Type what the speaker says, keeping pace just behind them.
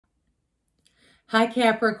Hi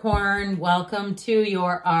Capricorn, welcome to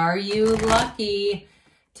your Are You Lucky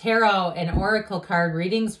Tarot and Oracle card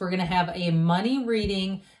readings. We're going to have a money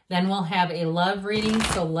reading, then we'll have a love reading.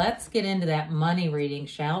 So let's get into that money reading,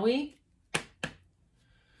 shall we?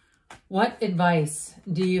 What advice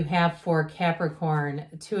do you have for Capricorn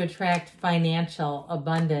to attract financial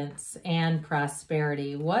abundance and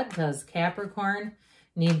prosperity? What does Capricorn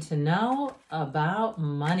need to know about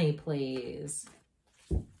money, please?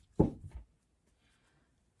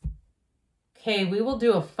 Okay, we will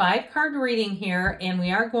do a 5-card reading here, and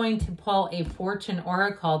we are going to pull a fortune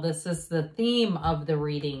oracle. This is the theme of the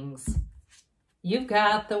readings. You've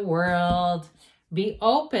got the world. Be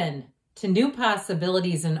open to new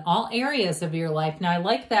possibilities in all areas of your life. Now, I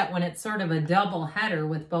like that when it's sort of a double header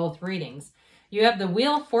with both readings. You have the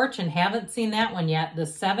Wheel of Fortune. Haven't seen that one yet. The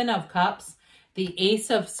 7 of Cups, the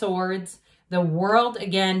Ace of Swords, the World,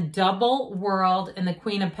 again, double world, and the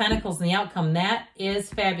Queen of Pentacles and the outcome. That is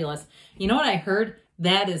fabulous. You know what I heard?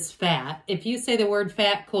 That is fat. If you say the word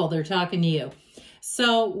fat, cool, they're talking to you.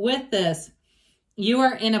 So with this, you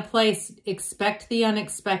are in a place, expect the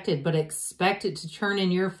unexpected, but expect it to turn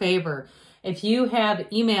in your favor. If you have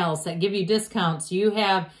emails that give you discounts, you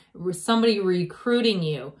have somebody recruiting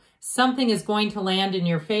you, something is going to land in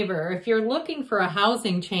your favor. If you're looking for a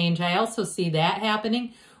housing change, I also see that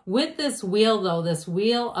happening. With this wheel, though, this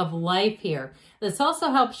wheel of life here, this also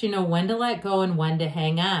helps you know when to let go and when to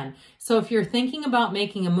hang on. So if you're thinking about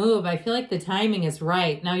making a move, I feel like the timing is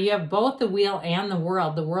right. Now, you have both the wheel and the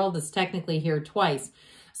world. The world is technically here twice.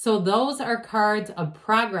 So those are cards of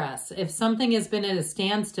progress. If something has been at a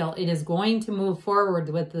standstill, it is going to move forward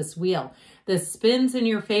with this wheel. This spins in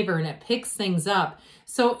your favor and it picks things up.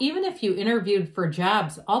 So even if you interviewed for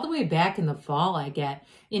jobs all the way back in the fall, I get,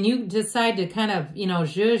 and you decide to kind of,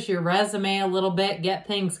 zhuzh your resume a little bit, get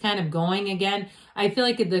things kind of going again, I feel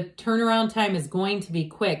like the turnaround time is going to be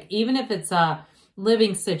quick, even if it's a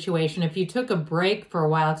living situation. If you took a break for a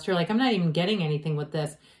while, because you're like, I'm not even getting anything with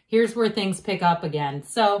this, here's where things pick up again.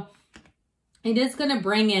 So it is going to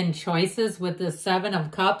bring in choices with the 7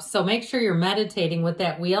 of Cups. So make sure you're meditating with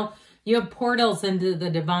that wheel. You have portals into the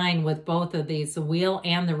divine with both of these, the wheel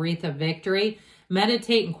and the wreath of victory.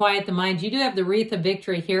 Meditate and quiet the mind. You do have the wreath of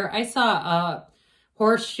victory here. I saw a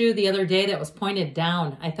horseshoe the other day that was pointed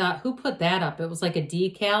down. I thought, who put that up? It was like a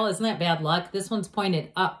decal. Isn't that bad luck? This one's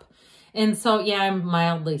pointed up. And so, yeah, I'm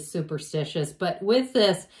mildly superstitious. But with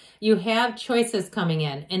this, you have choices coming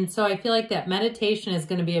in. And so I feel like that meditation is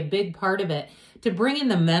going to be a big part of it to bring in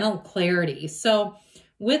the mental clarity. So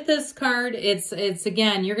with this card, it's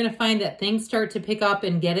again, you're going to find that things start to pick up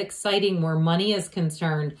and get exciting where money is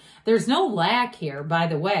concerned. There's no lack here, by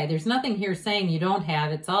the way. There's nothing here saying you don't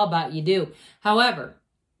have. It's all about you do. However,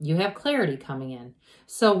 you have clarity coming in.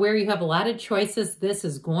 So where you have a lot of choices, this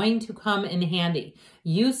is going to come in handy.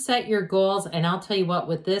 You set your goals, and I'll tell you what,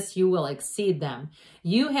 with this, you will exceed them.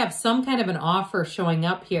 You have some kind of an offer showing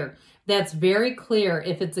up here that's very clear.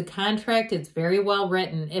 If it's a contract, it's very well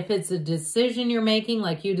written. If it's a decision you're making,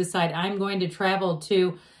 like you decide, I'm going to travel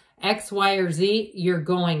to X, Y, or Z, you're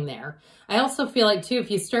going there. I also feel like, too, if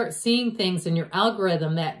you start seeing things in your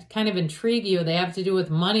algorithm that kind of intrigue you, they have to do with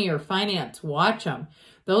money or finance, watch them.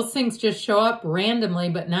 Those things just show up randomly,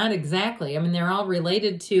 but not exactly. I mean, they're all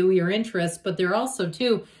related to your interests, but they're also,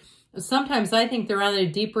 too, sometimes I think they're on a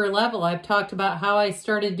deeper level. I've talked about how I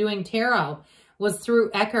started doing tarot was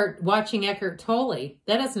through watching Eckhart Tolle.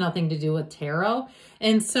 That has nothing to do with tarot.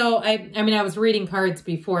 And so, I mean, I was reading cards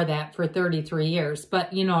before that for 33 years,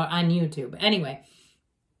 but, on YouTube. Anyway,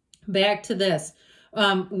 back to this.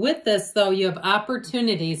 With this, though, you have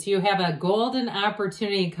opportunities. You have a golden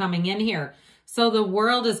opportunity coming in here. So the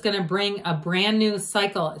world is going to bring a brand new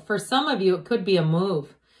cycle. For some of you, it could be a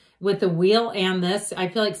move. With the wheel and this, I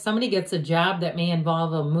feel like somebody gets a job that may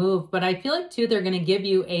involve a move. But I feel like, too, they're going to give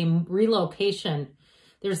you a relocation.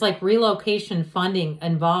 There's like relocation funding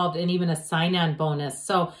involved and even a sign-on bonus.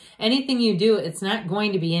 So anything you do, it's not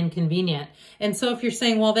going to be inconvenient. And so if you're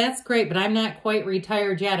saying, well, that's great, but I'm not quite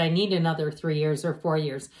retired yet, I need another 3 years or 4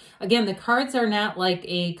 years. Again, the cards are not like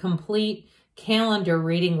a complete calendar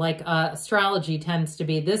reading like astrology tends to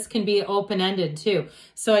be. This can be open-ended too.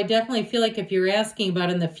 So I definitely feel like if you're asking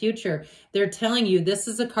about in the future, they're telling you this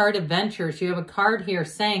is a card of ventures. You have a card here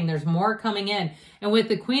saying there's more coming in. And with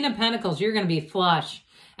the Queen of Pentacles, you're going to be flush.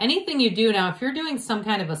 Anything you do now, if you're doing some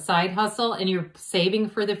kind of a side hustle and you're saving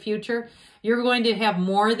for the future, you're going to have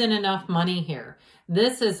more than enough money here.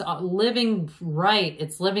 This is living right.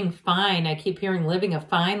 It's living fine. I keep hearing living a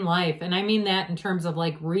fine life. And I mean that in terms of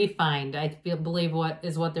like refined, I believe what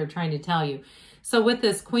they're trying to tell you. So with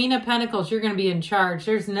this Queen of Pentacles, you're going to be in charge.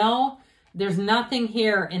 There's no There's nothing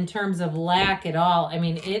here in terms of lack at all. I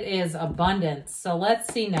mean, it is abundance. So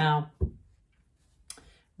let's see now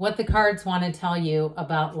what the cards want to tell you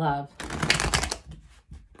about love.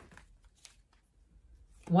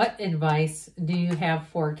 What advice do you have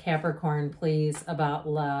for Capricorn, please, about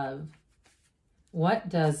love? What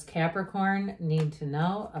does Capricorn need to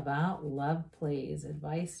know about love, please?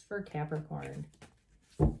 Advice for Capricorn.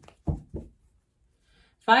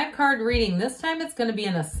 5-card reading. This time it's going to be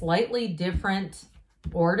in a slightly different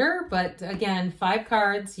order, but again, 5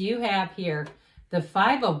 cards you have here. The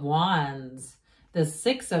 5 of Wands, the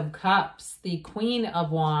 6 of Cups, the Queen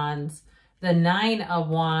of Wands, the 9 of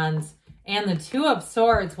Wands, and the 2 of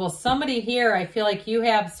Swords. Well, somebody here, I feel like you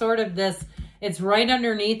have sort of this, it's right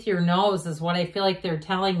underneath your nose is what I feel like they're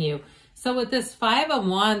telling you. So with this 5 of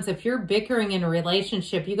Wands, if you're bickering in a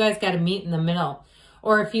relationship, you guys got to meet in the middle.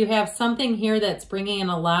 Or if you have something here that's bringing in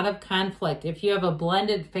a lot of conflict, if you have a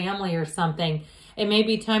blended family or something, it may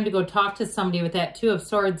be time to go talk to somebody with that 2 of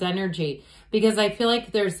Swords energy. Because I feel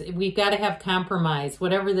like we've got to have compromise.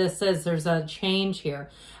 Whatever this is, there's a change here.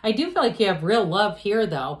 I do feel like you have real love here,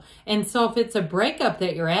 though. And so if it's a breakup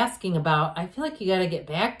that you're asking about, I feel like you got to get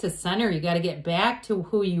back to center. You got to get back to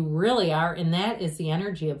who you really are, and that is the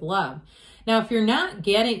energy of love. Now, if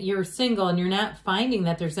you're single and you're not finding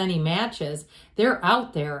that there's any matches, they're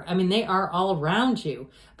out there. I mean, they are all around you,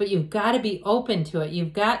 but you've got to be open to it.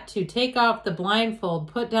 You've got to take off the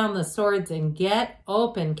blindfold, put down the swords, and get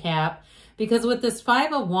open, Cap. Because with this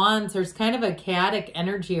 5 of Wands, there's kind of a chaotic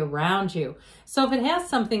energy around you. So if it has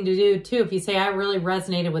something to do, too, if you say, I really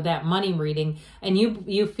resonated with that money reading, and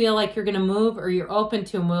you feel like you're going to move or you're open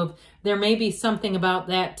to a move, there may be something about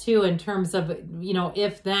that, too, in terms of, you know,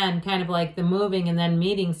 if then, kind of like the moving and then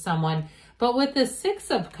meeting someone. But with the 6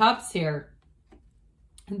 of Cups here,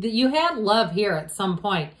 you had love here at some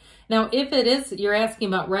point. Now, if it is, you're asking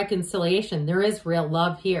about reconciliation, there is real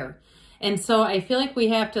love here. And so I feel like we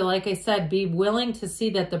have to, like I said, be willing to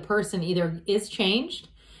see that the person either is changed,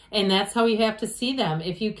 and that's how you have to see them.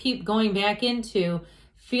 If you keep going back into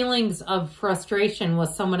feelings of frustration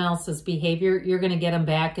with someone else's behavior, you're going to get them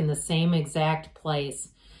back in the same exact place.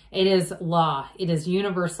 It is law. It is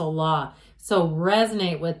universal law. So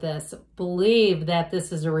resonate with this. Believe that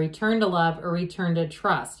this is a return to love, a return to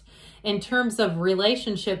trust. In terms of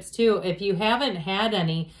relationships, too, if you haven't had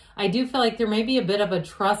any, I do feel like there may be a bit of a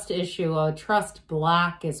trust issue, a trust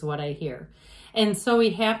block is what I hear. And so we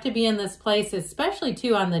have to be in this place, especially,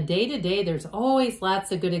 too, on the day-to-day, there's always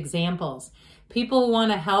lots of good examples. People who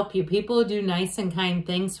want to help you, people who do nice and kind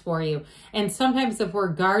things for you. And sometimes if we're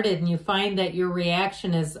guarded and you find that your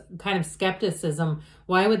reaction is kind of skepticism,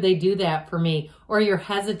 why would they do that for me? Or you're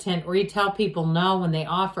hesitant, or you tell people no when they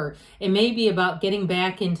offer. It may be about getting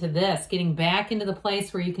back into this, getting back into the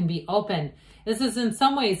place where you can be open. This is, in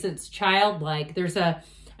some ways, it's childlike. There's an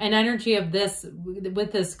energy of this,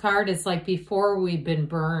 with this card, it's like before we've been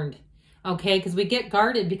burned, okay? Because we get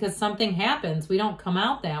guarded because something happens. We don't come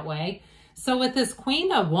out that way. So with this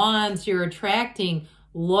Queen of Wands, you're attracting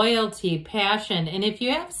loyalty, passion. And if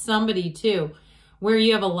you have somebody, too, where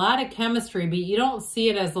you have a lot of chemistry, but you don't see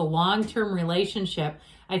it as a long-term relationship,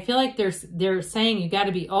 I feel like they're saying you got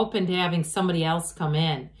to be open to having somebody else come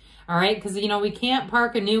in. All right? Because, you know, we can't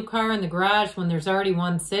park a new car in the garage when there's already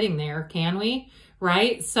one sitting there, can we?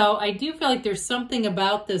 Right? So I do feel like there's something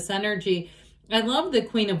about this energy. I love the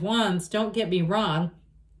Queen of Wands, don't get me wrong.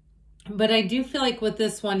 But I do feel like with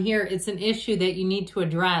this one here, it's an issue that you need to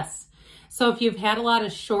address. So if you've had a lot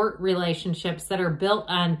of short relationships that are built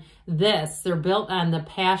on this, they're built on the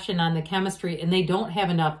passion, on the chemistry, and they don't have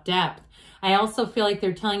enough depth. I also feel like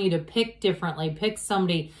they're telling you to pick differently. Pick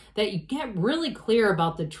somebody that you get really clear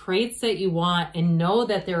about the traits that you want and know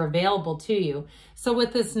that they're available to you. So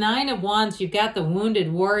with this 9 of Wands, you've got the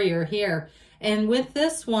wounded warrior here. And with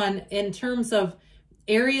this one, in terms of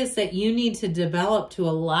areas that you need to develop to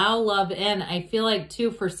allow love in, I feel like, too,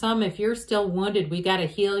 for some, if you're still wounded, we got to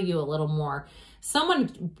heal you a little more.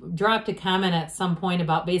 Someone dropped a comment at some point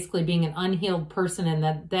about basically being an unhealed person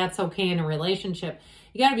and that's okay in a relationship.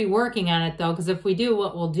 You got to be working on it, though, because if we do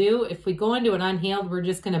what we'll do, if we go into it unhealed, we're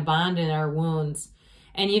just going to bond in our wounds.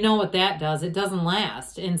 And you know what that does. It doesn't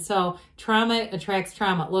last. And so trauma attracts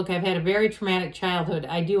trauma. Look, I've had a very traumatic childhood.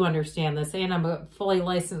 I do understand this, and I'm a fully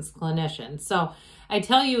licensed clinician. So I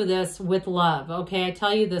tell you this with love, okay? I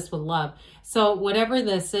tell you this with love. So whatever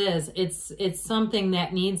this is, it's something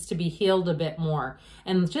that needs to be healed a bit more.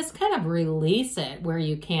 And just kind of release it where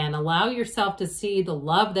you can. Allow yourself to see the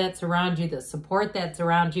love that's around you, the support that's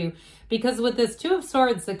around you. Because with this 2 of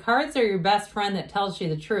Swords, the cards are your best friend that tells you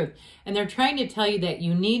the truth. And they're trying to tell you that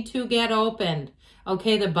you need to get open.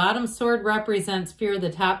 Okay, the bottom sword represents fear.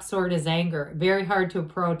 The top sword is anger. Very hard to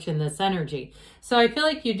approach in this energy. So I feel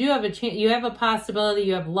like you do have a chance. You have a possibility.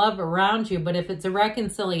 You have love around you. But if it's a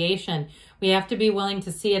reconciliation, we have to be willing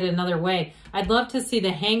to see it another way. I'd love to see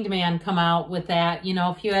the Hanged Man come out with that. You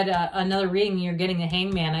know, if you had another reading, you're getting the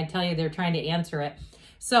Hanged Man, I tell you, they're trying to answer it.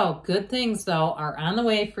 So good things, though, are on the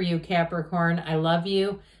way for you, Capricorn. I love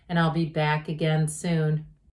you, and I'll be back again soon.